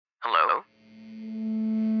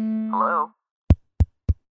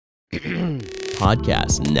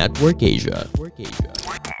Podcast Network Asia.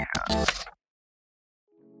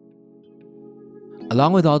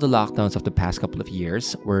 Along with all the lockdowns of the past couple of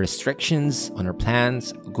years, were restrictions on our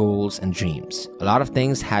plans, goals, and dreams. A lot of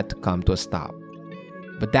things had to come to a stop.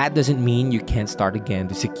 But that doesn't mean you can't start again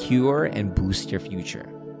to secure and boost your future.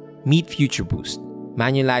 Meet Future Boost,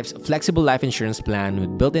 Manulife's flexible life insurance plan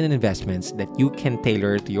with built-in investments that you can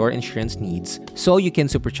tailor to your insurance needs so you can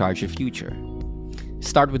supercharge your future.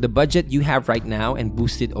 Start with the budget you have right now and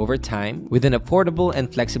boost it over time with an affordable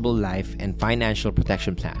and flexible life and financial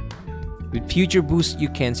protection plan. With Future Boost, you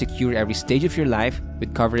can secure every stage of your life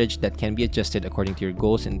with coverage that can be adjusted according to your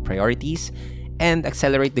goals and priorities and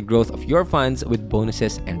accelerate the growth of your funds with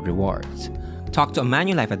bonuses and rewards. Talk to a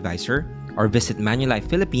Manulife advisor or visit Manulife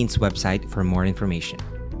Philippines website for more information.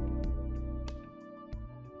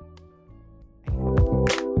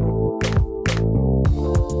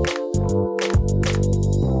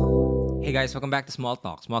 Hey guys, welcome back to Small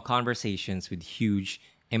Talk, small conversations with huge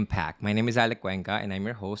impact. My name is Alec Cuenca and I'm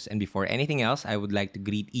your host. And before anything else, I would like to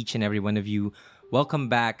greet each and every one of you. Welcome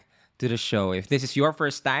back to the show. If this is your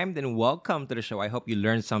first time, then welcome to the show. I hope you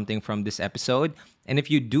learned something from this episode. And if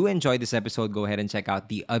you do enjoy this episode, go ahead and check out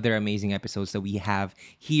the other amazing episodes that we have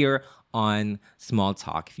here on Small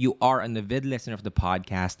Talk. If you are an avid listener of the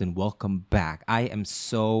podcast, then welcome back. I am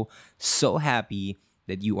so happy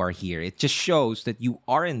that you are here. It just shows that you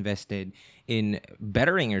are invested in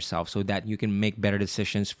bettering yourself so that you can make better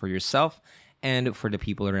decisions for yourself and for the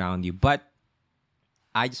people around you. But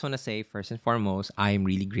I just want to say, first and foremost, I am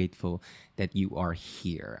really grateful that you are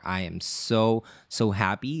here. I am so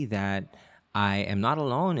happy that I am not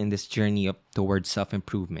alone in this journey up towards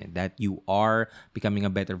self-improvement, that you are becoming a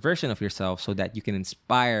better version of yourself so that you can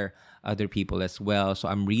inspire other people as well. So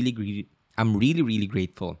I'm really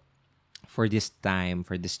grateful for this time,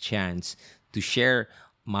 for this chance to share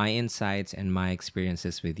my insights and my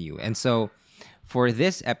experiences with you. And so for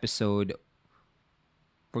this episode,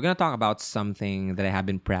 we're going to talk about something that I have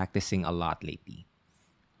been practicing a lot lately.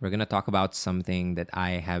 We're going to talk about something that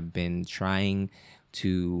I have been trying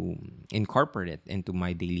to incorporate it into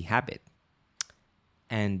my daily habit.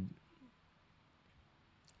 And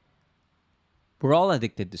we're all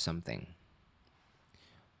addicted to something.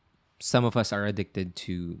 Some of us are addicted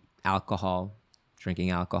to alcohol,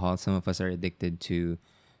 drinking alcohol. Some of us are addicted to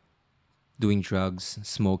doing drugs,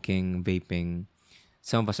 smoking, vaping.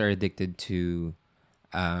 Some of us are addicted to,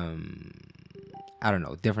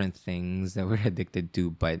 different things that we're addicted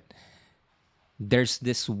to. But there's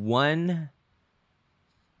this one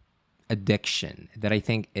addiction that I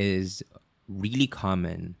think is really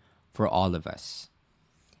common for all of us.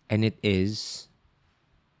 And it is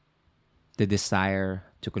the desire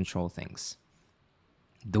to control things.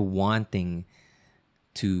 The wanting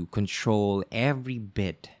to control every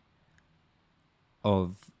bit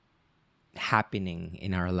of happening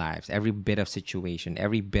in our lives, every bit of situation,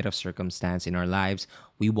 every bit of circumstance in our lives.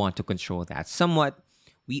 We want to control that. Somewhat,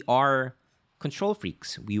 we are control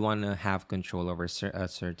freaks. We want to have control over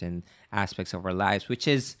certain aspects of our lives, which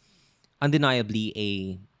is undeniably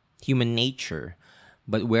a human nature.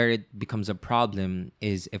 But where it becomes a problem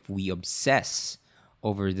is if we obsess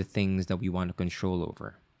over the things that we want to control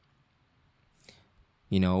over.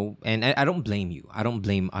 You know, and I don't blame you. I don't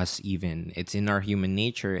blame us even. It's in our human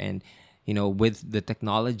nature. And, you know, with the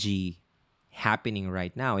technology happening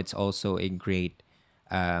right now, it's also a great,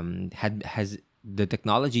 the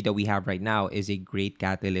technology that we have right now is a great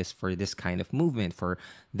catalyst for this kind of movement, for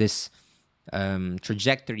this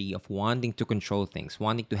trajectory of wanting to control things,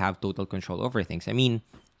 wanting to have total control over things. I mean,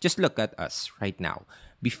 just look at us right now.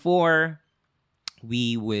 Before,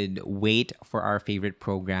 we would wait for our favorite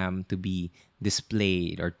program to be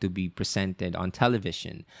displayed or to be presented on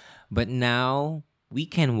television. But now we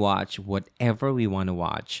can watch whatever we want to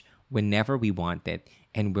watch, whenever we want it,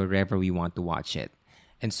 and wherever we want to watch it.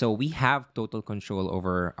 And so we have total control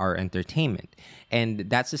over our entertainment. And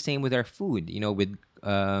that's the same with our food. You know, with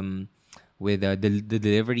the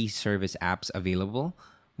delivery service apps available,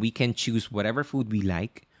 we can choose whatever food we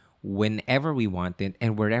like, whenever we want it,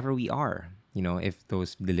 and wherever we are. You know, if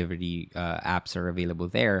those delivery apps are available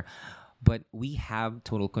there. But we have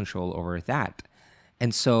total control over that.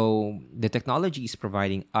 And so the technology is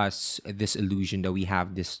providing us this illusion that we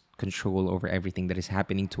have this control over everything that is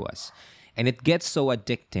happening to us. And it gets so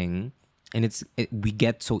addicting, and we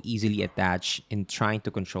get so easily attached in trying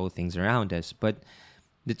to control things around us. But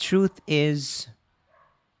the truth is,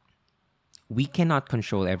 we cannot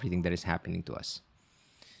control everything that is happening to us.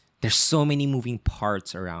 There's so many moving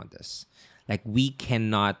parts around us. Like, we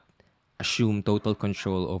cannot assume total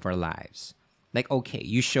control over our lives. Like, okay,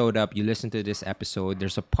 you showed up, you listened to this episode,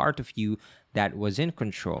 there's a part of you that was in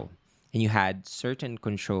control, and you had certain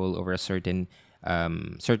control over a certain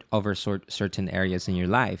areas in your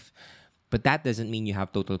life. But that doesn't mean you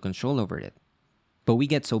have total control over it. But we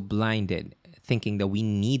get so blinded thinking that we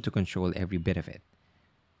need to control every bit of it.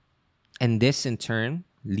 And this in turn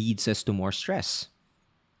leads us to more stress.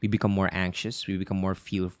 We become more anxious, we become more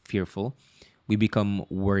fearful, we become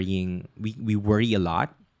worrying, we worry a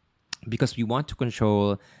lot because we want to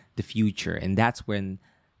control the future. And that's when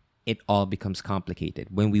it all becomes complicated.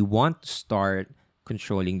 When we want to start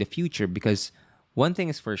controlling the future, because one thing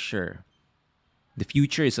is for sure, the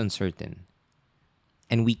future is uncertain.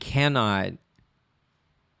 And we cannot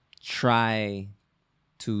try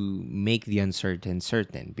to make the uncertain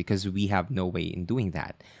certain because we have no way in doing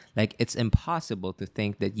that. Like, it's impossible to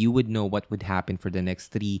think that you would know what would happen for the next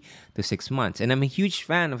 3 to 6 months. And I'm a huge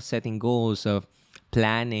fan of setting goals, of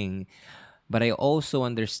planning, but I also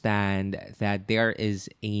understand that there is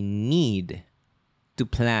a need to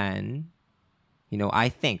plan.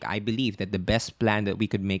 I believe that the best plan that we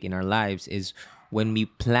could make in our lives is when we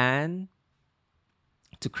plan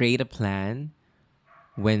to create a plan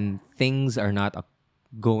when things are not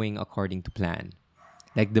going according to plan.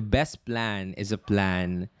 Like, the best plan is a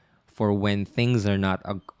plan for when things are not.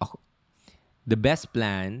 The best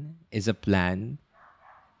plan is a plan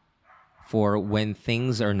for when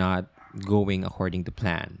things are not going according to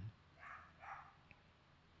plan.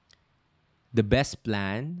 The best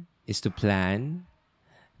plan is to plan.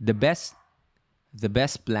 The best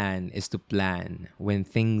plan is to plan when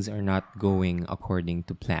things are not going according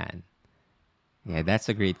to plan. Yeah, that's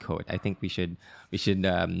a great quote. I think we should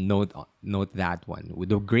note that one. With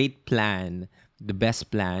the great plan, the best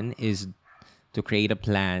plan is to create a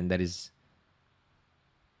plan that is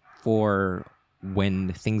for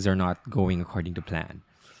when things are not going according to plan.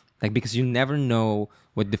 Like, because you never know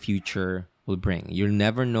what the future will bring. You'll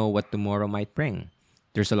never know what tomorrow might bring.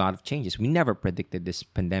 There's a lot of changes. We never predicted this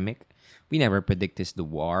pandemic. We never predicted the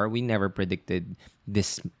war. We never predicted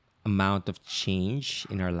this amount of change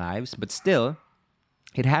in our lives. But still,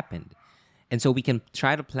 it happened. And so we can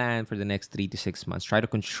try to plan for the next 3 to 6 months, try to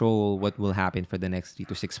control what will happen for the next 3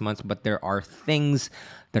 to 6 months. But there are things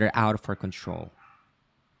that are out of our control.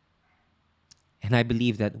 And I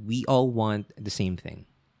believe that we all want the same thing: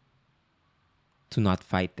 to not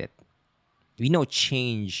fight it. We know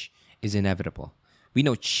change is inevitable. We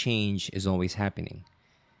know change is always happening.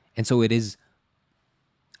 And so it is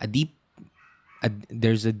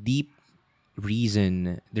there's a deep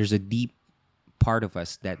reason, there's a deep part of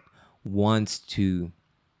us that wants to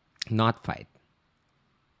not fight,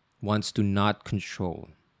 wants to not control,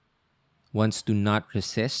 wants to not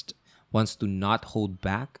resist, wants to not hold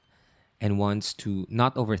back, and wants to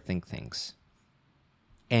not overthink things.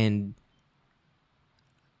 And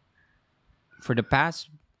for the past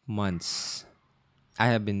months, I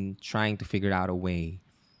have been trying to figure out a way,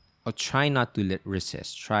 or try not to let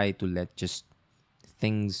resist, try to let just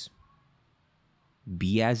things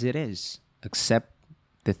be as it is. Accept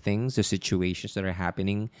the things, the situations that are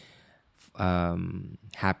happening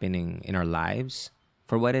in our lives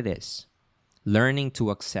for what it is. Learning to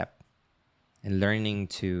accept and learning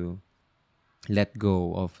to let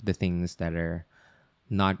go of the things that are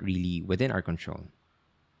not really within our control.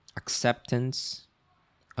 Acceptance,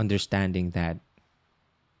 understanding that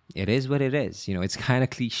it is what it is. It's kind of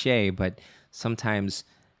cliche, but sometimes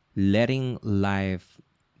letting life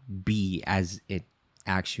be as it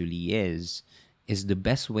actually is the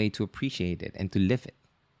best way to appreciate it and to live it.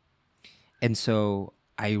 And so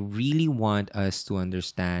I really want us to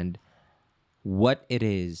understand what it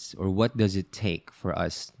is, or what does it take for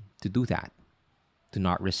us to do that, to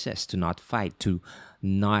not resist, to not fight, to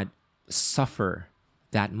not suffer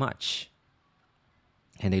that much.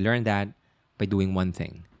 And I learned that by doing one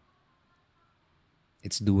thing.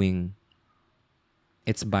 It's by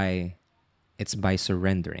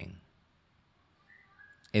surrendering.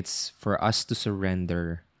 It's for us to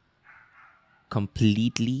surrender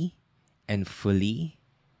completely and fully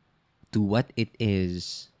to what it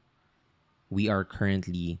is we are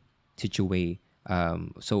currently situated.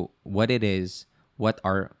 So what it is, what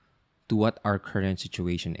our current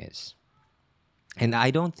situation is. And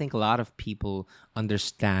I don't think a lot of people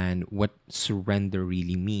understand what surrender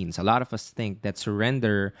really means. A lot of us think that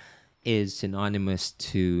surrender is synonymous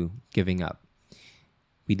to giving up.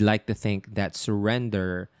 We'd like to think that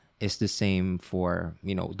surrender is the same for,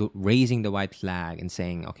 raising the white flag and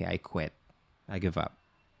saying, okay, I quit, I give up.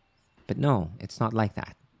 But no, it's not like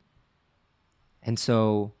that. And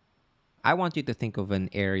so I want you to think of an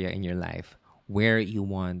area in your life where you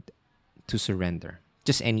want to surrender,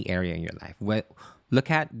 just any area in your life. Look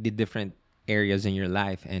at the different areas in your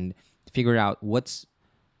life and figure out what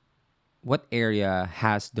area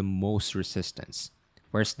has the most resistance.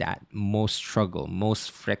 Where's that most struggle,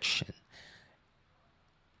 most friction?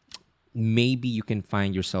 Maybe you can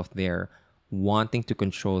find yourself there wanting to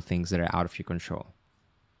control things that are out of your control.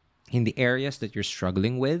 In the areas that you're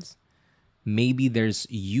struggling with, maybe there's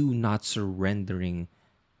you not surrendering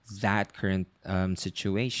that current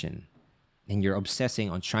situation. And you're obsessing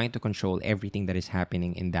on trying to control everything that is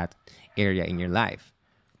happening in that area in your life.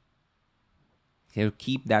 So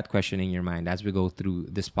keep that question in your mind as we go through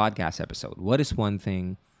this podcast episode. What is one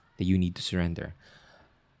thing that you need to surrender?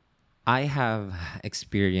 I have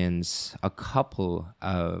experienced a couple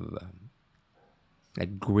of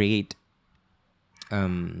like great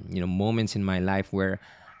moments in my life where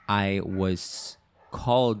I was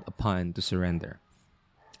called upon to surrender.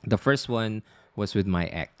 The first one was with my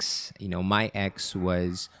ex. My ex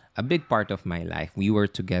was a big part of my life. We were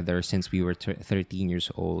together since we were 13 years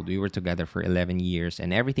old. We were together for 11 years,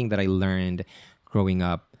 and everything that I learned growing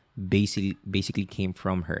up basically came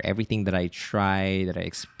from her. Everything that I tried, that I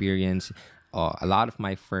experienced, a lot of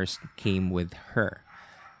my first came with her.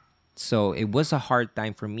 So it was a hard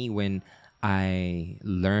time for me when I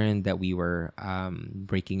learned that we were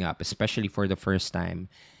breaking up, especially for the first time.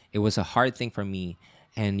 It was a hard thing for me.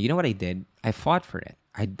 And you know what I did? I fought for it.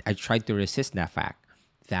 I tried to resist that fact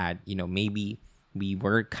that, maybe we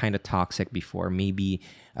were kind of toxic before. Maybe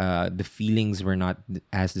the feelings were not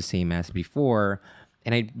as the same as before.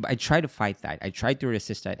 And I tried to fight that. I tried to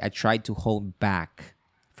resist that. I tried to hold back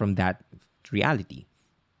from that reality.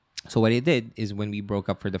 So what I did is when we broke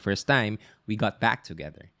up for the first time, we got back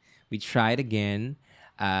together. We tried again.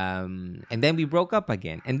 And then we broke up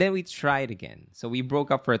again. And then we tried again. So we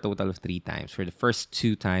broke up for a total of 3 times. For the first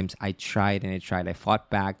 2 times, I tried and I tried. I fought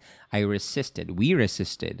back. I resisted. We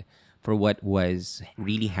resisted for what was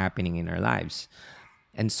really happening in our lives.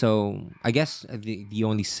 And so I guess the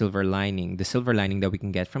only silver lining that we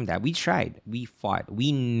can get from that, we tried. We fought.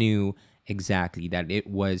 We knew exactly that it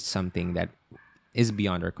was something that is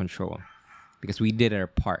beyond our control because we did our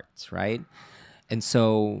parts, right? And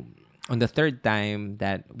so on the third time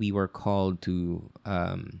that we were called to,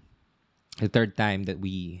 the third time that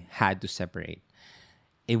we had to separate,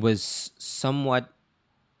 it was somewhat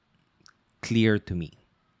clear to me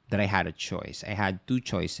that I had a choice. I had 2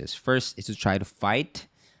 choices. First is to try to fight,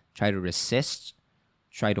 try to resist,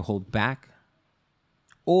 try to hold back,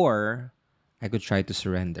 or I could try to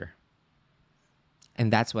surrender.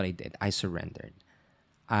 And that's what I did. I surrendered.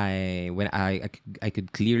 I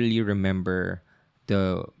could clearly remember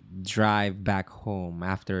the drive back home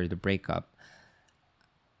after the breakup.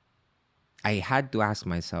 I had to ask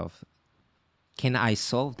myself, can I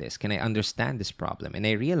solve this? Can I understand this problem? And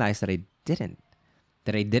I realized that I didn't.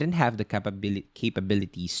 That I didn't have the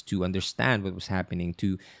capabilities to understand what was happening,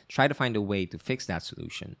 to try to find a way to fix that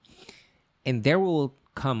solution. And there will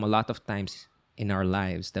come a lot of times in our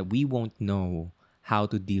lives that we won't know how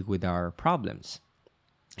to deal with our problems.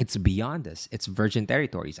 It's beyond us. It's virgin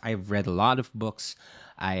territories. I've read a lot of books.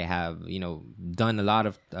 I have, done a lot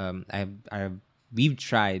of. We've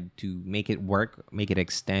tried to make it work, make it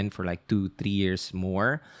extend for like 2-3 years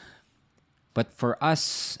more. But for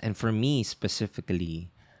us and for me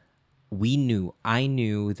specifically, I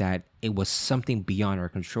knew that it was something beyond our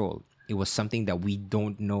control. It was something that we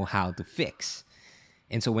don't know how to fix.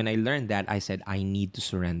 And so when I learned that, I said, I need to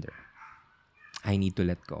surrender. I need to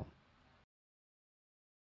let go.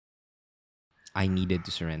 I needed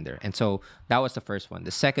to surrender. And so that was the first one.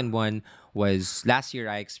 The second one was last year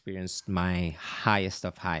I experienced my highest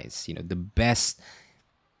of highs, the best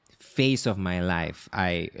phase of my life.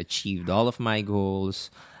 I achieved all of my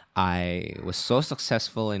goals. I was so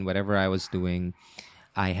successful in whatever I was doing.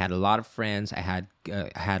 I had a lot of friends. I had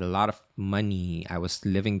a lot of money. I was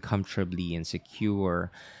living comfortably and secure.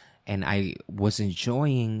 And I was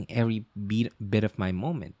enjoying every bit of my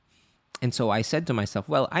moment. And so I said to myself,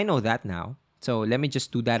 well, I know that now. So let me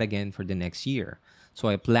just do that again for the next year. So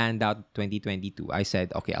I planned out 2022. I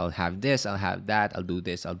said, okay, I'll have this, I'll have that, I'll do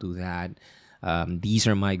this, I'll do that. These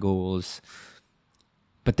are my goals.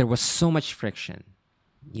 But there was so much friction.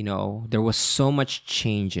 There was so much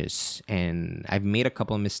changes. And I've made a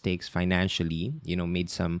couple of mistakes financially,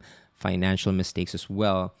 made some financial mistakes as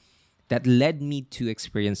well. That led me to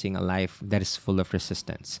experiencing a life that is full of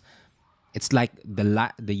resistance. It's like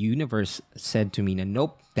the universe said to me,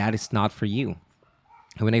 nope, that is not for you.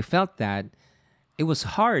 And when I felt that, it was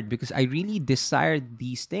hard because I really desired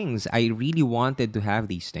these things. I really wanted to have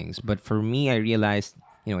these things. But for me, I realized,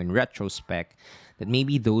 in retrospect, that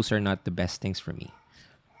maybe those are not the best things for me.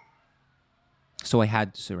 So I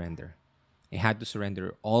had to surrender. I had to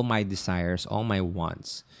surrender all my desires, all my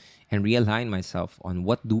wants, and realign myself on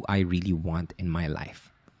what do I really want in my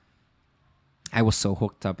life. I was so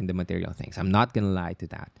hooked up in the material things. I'm not gonna lie to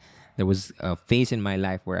that. There was a phase in my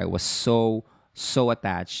life where I was so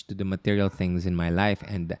attached to the material things in my life,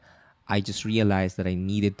 and I just realized that I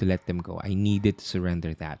needed to let them go. I needed to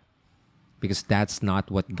surrender that because that's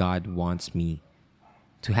not what God wants me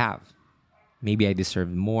to have. Maybe I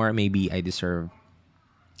deserve more. Maybe I deserve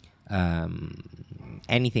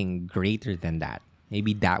anything greater than that.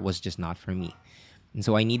 Maybe that was just not for me. And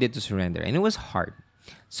so I needed to surrender. And it was hard.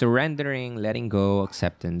 Surrendering, letting go,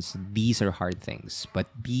 acceptance, these are hard things. But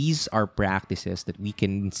these are practices that we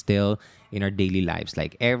can instill in our daily lives.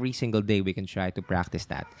 Like every single day, we can try to practice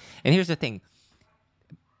that. And here's the thing,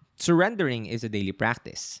 surrendering is a daily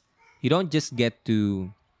practice. You don't just get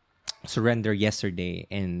to surrender yesterday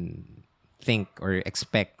and think or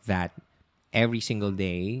expect that every single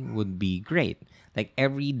day would be great. Like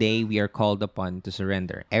every day we are called upon to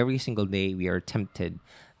surrender. Every single day we are tempted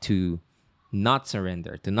to not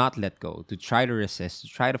surrender, to not let go, to try to resist, to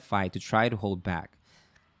try to fight, to try to hold back.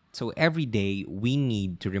 So every day we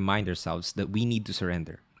need to remind ourselves that we need to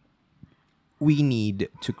surrender. We need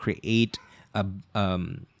to create a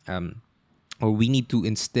or we need to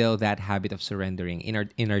instill that habit of surrendering in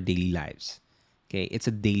our daily lives. Okay, it's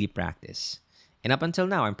a daily practice. And up until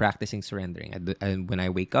now, I'm practicing surrendering. And when I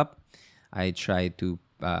wake up, I try to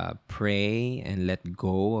pray and let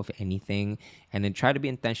go of anything, and then try to be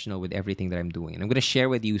intentional with everything that I'm doing. And I'm going to share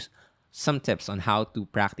with you some tips on how to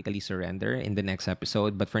practically surrender in the next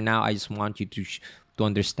episode. But for now, I just want you to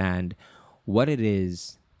understand what it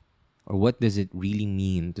is, or what does it really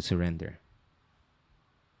mean to surrender.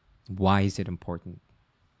 Why is it important?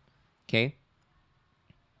 Okay?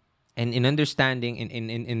 And in understanding,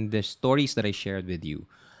 in the stories that I shared with you,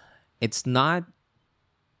 it's not,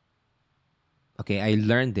 okay, I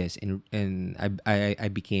learned this and I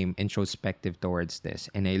became introspective towards this.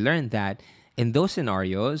 And I learned that in those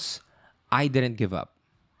scenarios, I didn't give up.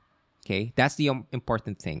 Okay? That's the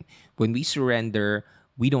important thing. When we surrender,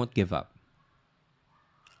 we don't give up.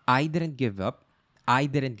 I didn't give up.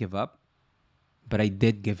 But I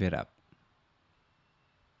did give it up.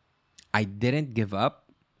 I didn't give up.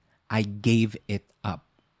 I gave it up.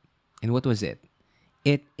 And what was it?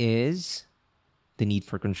 It is the need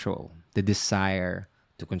for control, the desire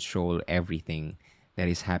to control everything that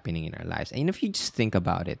is happening in our lives. And if you just think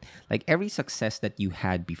about it, like every success that you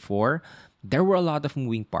had before, there were a lot of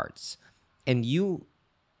moving parts. And you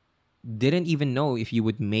didn't even know if you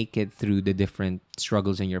would make it through the different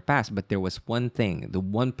struggles in your past. But there was one thing, the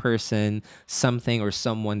one person, something, or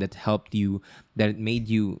someone that helped you, that made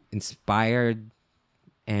you inspired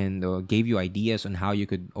and gave you ideas on how you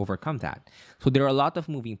could overcome that. So there are a lot of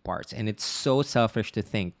moving parts, and it's so selfish to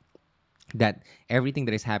think that everything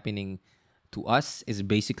that is happening to us is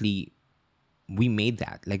basically we made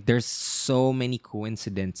that. Like there's so many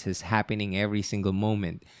coincidences happening every single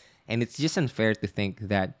moment, and it's just unfair to think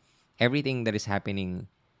that everything that is happening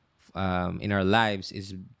in our lives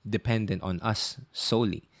is dependent on us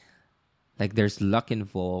solely. Like there's luck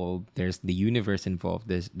involved, there's the universe involved,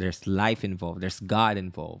 there's life involved, there's God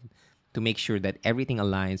involved to make sure that everything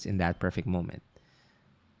aligns in that perfect moment.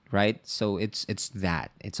 Right? So it's that.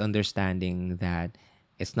 It's understanding that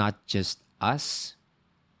it's not just us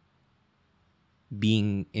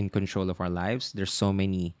being in control of our lives. There's so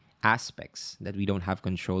many aspects that we don't have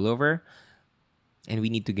control over, and we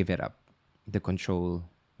need to give it up. The control,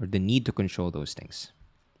 or the need to control those things.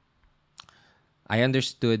 I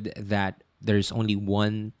understood that there's only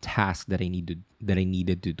one task that I needed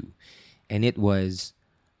to do. And it was,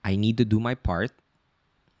 I need to do my part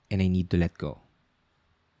and I need to let go.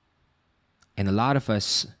 And a lot of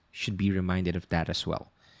us should be reminded of that as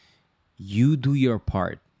well. You do your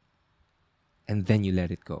part and then you let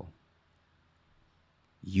it go.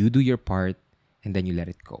 You do your part and then you let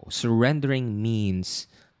it go. Surrendering means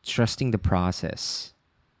trusting the process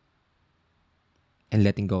and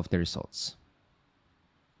letting go of the results.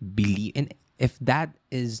 Believe, and if that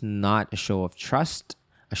is not a show of trust,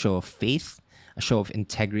 a show of faith, a show of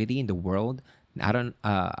integrity in the world, I don't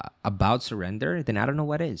about surrender, then I don't know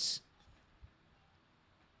what is.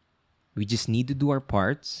 We just need to do our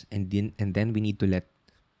parts, and then we need to let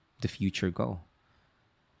the future go.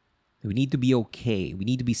 We need to be okay. We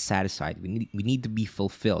need to be satisfied. We need to be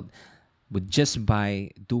fulfilled with just by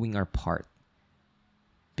doing our part.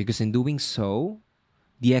 Because in doing so,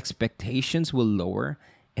 the expectations will lower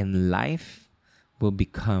and life will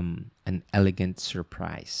become an elegant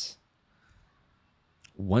surprise.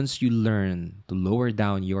 Once you learn to lower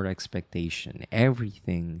down your expectation,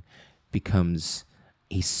 everything becomes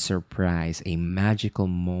a surprise, a magical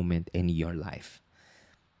moment in your life.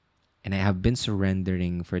 And I have been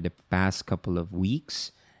surrendering for the past couple of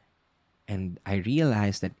weeks, and I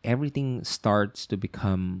realized that everything starts to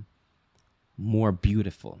become more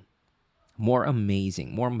beautiful, more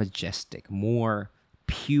amazing, more majestic, more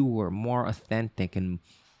pure, more authentic, and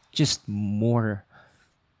just more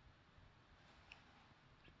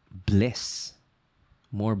bliss,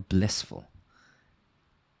 more blissful.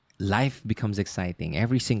 Life becomes exciting.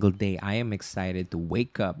 Every single day, I am excited to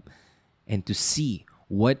wake up and to see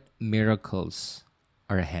what miracles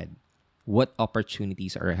are ahead, what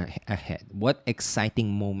opportunities are ahead, what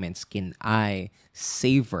exciting moments can I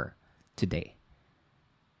savor today.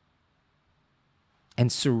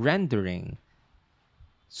 And surrendering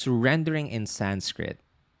in Sanskrit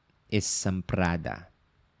is samprada.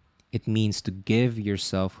 It means to give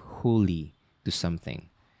yourself wholly to something.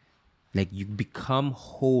 Like you become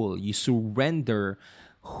whole, you surrender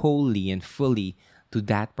wholly and fully to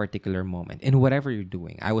that particular moment in whatever you're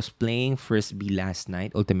doing. I was playing Frisbee last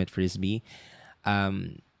night, Ultimate Frisbee,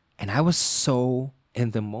 and I was so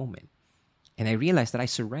in the moment. And I realized that I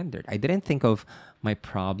surrendered. I didn't think of my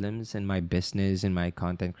problems and my business and my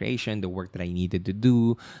content creation, the work that I needed to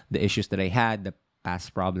do, the issues that I had, the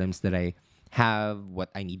past problems that I have,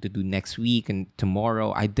 what I need to do next week and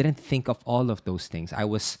tomorrow. I didn't think of all of those things. I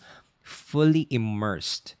was fully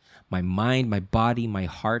immersed. My mind, my body, my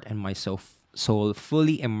heart, and my soul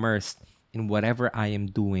fully immersed in whatever I am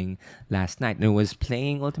doing last night. And it was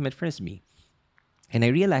playing Ultimate Frisbee. And I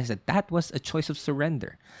realized that that was a choice of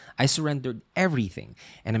surrender. I surrendered everything.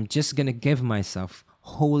 And I'm just going to give myself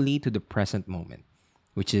wholly to the present moment,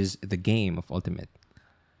 which is the game of Ultimate.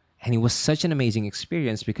 And it was such an amazing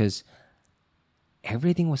experience because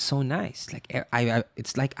everything was so nice. Like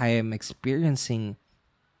it's like I am experiencing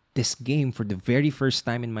this game for the very first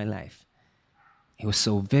time in my life. It was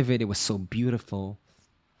so vivid. It was so beautiful.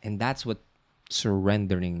 And that's what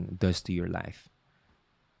surrendering does to your life.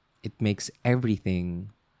 It makes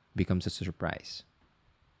everything becomes a surprise.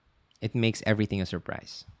 It makes everything a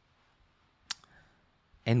surprise.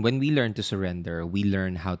 And when we learn to surrender, we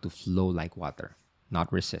learn how to flow like water,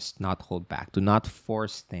 not resist, not hold back, to not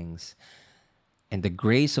force things. And the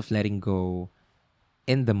grace of letting go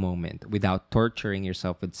in the moment without torturing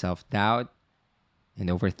yourself with self-doubt and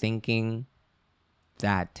overthinking,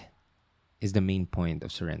 that is the main point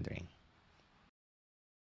of surrendering.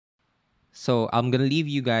 So I'm going to leave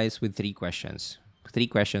you guys with 3 questions. 3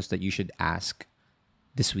 questions that you should ask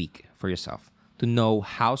this week for yourself to know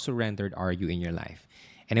how surrendered are you in your life.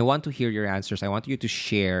 And I want to hear your answers. I want you to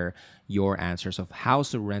share your answers of how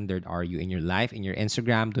surrendered are you in your life, in your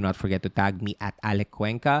Instagram. Do not forget to tag me at Alec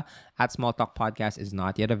Cuenca. At Small Talk Podcast is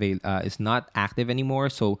not yet is not active anymore.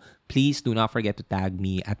 So please do not forget to tag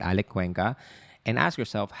me at Alec Cuenca and ask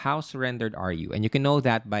yourself, how surrendered are you? And you can know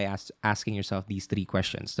that by asking yourself these 3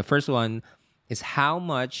 questions. The first one is, how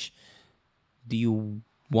much do you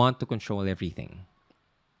want to control everything?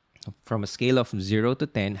 From a scale of 0 to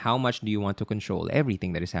 10, how much do you want to control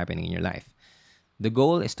everything that is happening in your life? The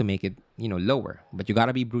goal is to make it, lower. But you got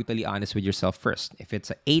to be brutally honest with yourself first. If it's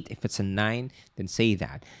an 8, if it's a 9, then say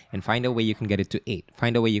that. And find a way you can get it to 8.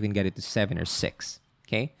 Find a way you can get it to 7 or 6.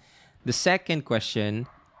 Okay? The second question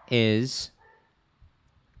is,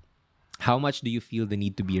 how much do you feel the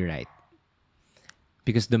need to be right?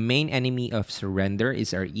 Because the main enemy of surrender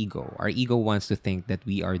is our ego. Our ego wants to think that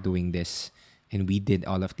we are doing this and we did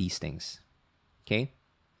all of these things. Okay?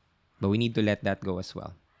 But we need to let that go as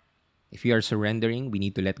well. If we are surrendering, we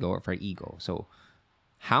need to let go of our ego. So,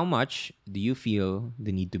 how much do you feel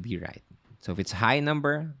the need to be right? So, if it's a high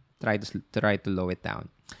number, try to lower it down.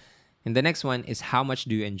 And the next one is, how much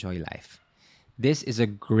do you enjoy life? This is a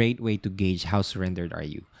great way to gauge how surrendered are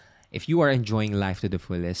you. If you are enjoying life to the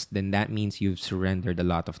fullest, then that means you've surrendered a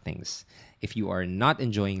lot of things. If you are not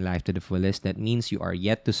enjoying life to the fullest, that means you are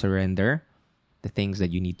yet to surrender the things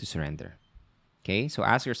that you need to surrender. Okay, so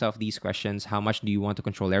ask yourself these questions. How much do you want to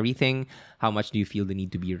control everything? How much do you feel the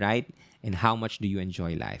need to be right? And how much do you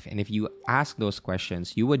enjoy life? And if you ask those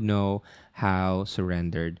questions, you would know how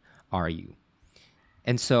surrendered are you.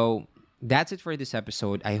 And so that's it for this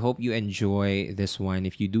episode. I hope you enjoy this one.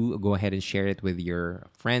 If you do, go ahead and share it with your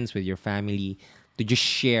friends, with your family, to just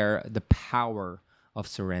share the power of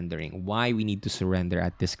surrendering, why we need to surrender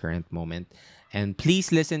at this current moment. And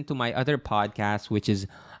please listen to my other podcast, which is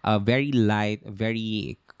a very light,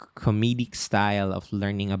 very comedic style of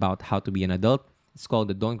learning about how to be an adult. It's called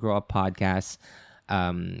the Don't Grow Up Podcast.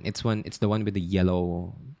 It's the one with the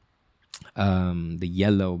yellow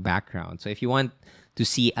background. So if you want to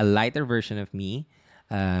see a lighter version of me,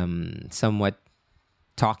 somewhat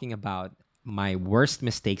talking about my worst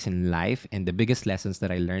mistakes in life and the biggest lessons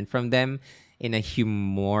that I learned from them in a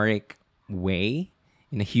humorous way.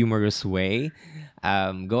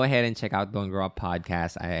 Go ahead and check out Don't Grow Up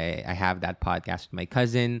podcast. I have that podcast with my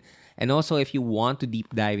cousin. And also, if you want to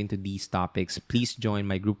deep dive into these topics, please join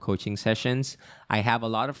my group coaching sessions. I have a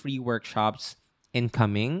lot of free workshops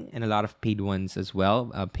incoming and a lot of paid ones as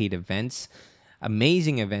well, paid events,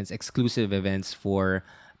 amazing events, exclusive events for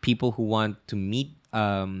people who want to meet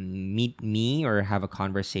me or have a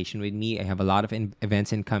conversation with me. I have a lot of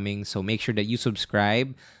events incoming, so make sure that you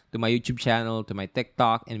subscribe to my YouTube channel, to my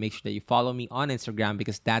TikTok, and make sure that you follow me on Instagram,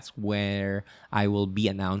 because that's where I will be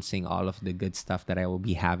announcing all of the good stuff that I will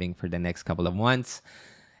be having for the next couple of months.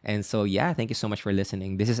 And so, yeah, thank you so much for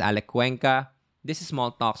listening. This is Alec Cuenca. This is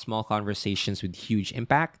Small Talk, Small Conversations with Huge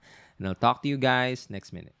Impact. And I'll talk to you guys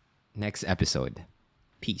next episode.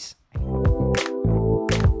 Peace.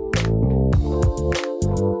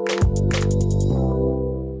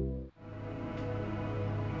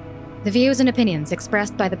 The views and opinions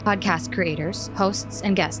expressed by the podcast creators, hosts,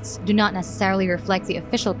 and guests do not necessarily reflect the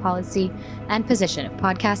official policy and position of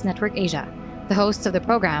Podcast Network Asia, the hosts of the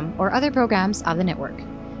program, or other programs of the network.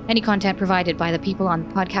 Any content provided by the people on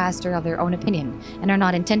the podcast are of their own opinion and are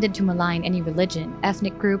not intended to malign any religion,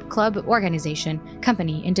 ethnic group, club, organization,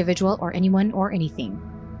 company, individual, or anyone or anything.